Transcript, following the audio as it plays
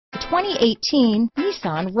2018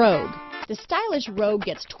 Nissan Rogue. The stylish Rogue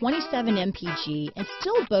gets 27 mpg and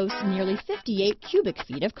still boasts nearly 58 cubic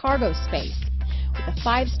feet of cargo space. With a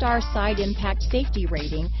 5-star side impact safety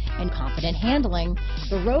rating and confident handling,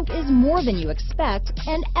 the Rogue is more than you expect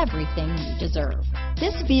and everything you deserve.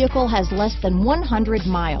 This vehicle has less than 100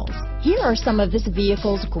 miles. Here are some of this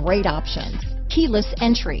vehicle's great options: keyless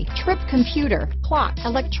entry, trip computer, clock,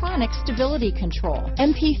 electronic stability control,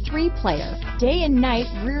 MP3 player, day and night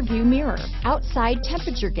rear view mirror, outside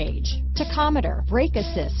temperature gauge, tachometer, brake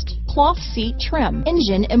assist, cloth seat trim,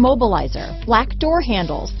 engine immobilizer, black door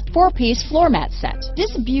handles, 4-piece floor mat set.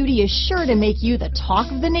 This beauty is sure to make you the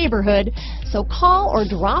talk of the neighborhood, so call or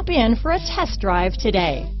drop in for a test drive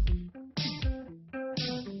today.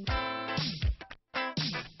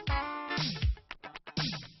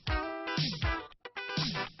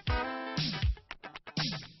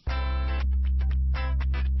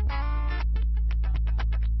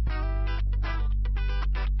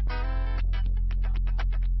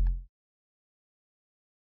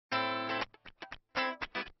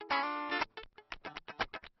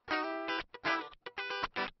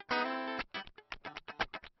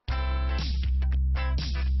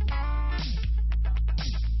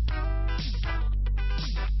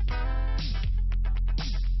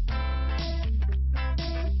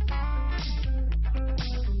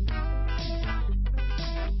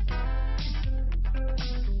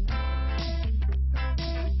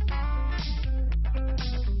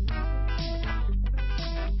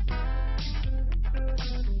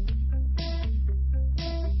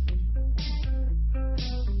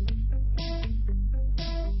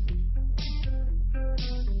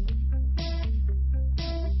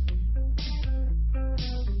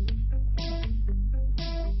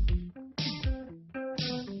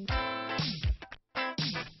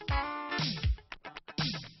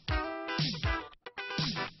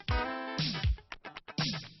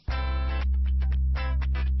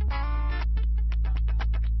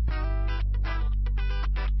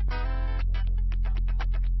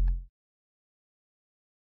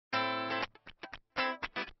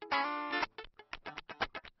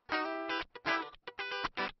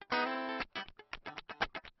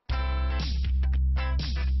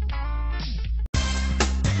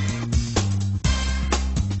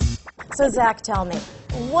 So Zach, tell me,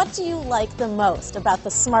 what do you like the most about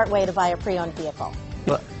the smart way to buy a pre-owned vehicle?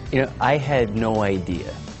 Well, I had no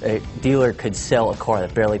idea a dealer could sell a car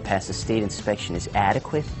that barely passed the state inspection as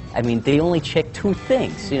adequate. I mean, they only check 2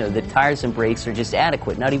 things. The tires and brakes are just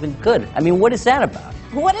adequate, not even good. I mean, what is that about?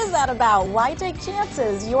 What is that about? Why take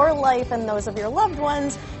chances? Your life and those of your loved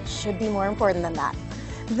ones should be more important than that.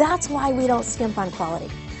 That's why we don't skimp on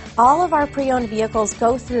quality. All of our pre-owned vehicles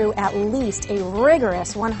go through at least a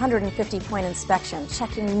rigorous 150-point inspection,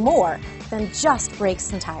 checking more than just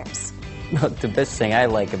brakes and tires. The best thing I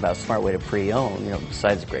like about Smart Way to Pre-Own,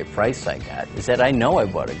 besides the great price I got, is that I know I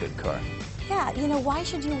bought a good car. Yeah, why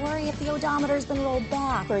should you worry if the odometer's been rolled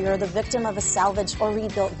back, or you're the victim of a salvaged or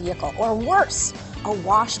rebuilt vehicle, or worse, a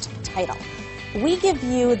washed title? We give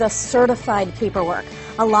you the certified paperwork,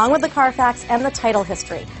 along with the Carfax and the title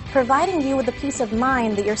history, providing you with the peace of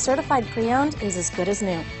mind that your certified pre-owned is as good as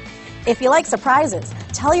new. If you like surprises,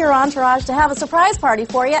 tell your entourage to have a surprise party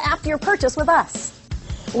for you after your purchase with us.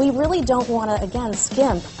 We really don't want to, again,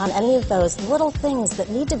 skimp on any of those little things that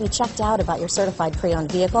need to be checked out about your certified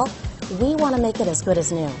pre-owned vehicle. We want to make it as good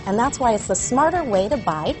as new, and that's why it's the smarter way to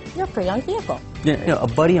buy your pre-owned vehicle. A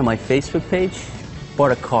buddy on my Facebook page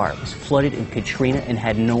bought a car, was flooded in Katrina, and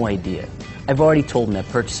had no idea. I've already told him that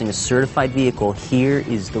purchasing a certified vehicle here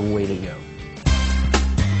is the way to go.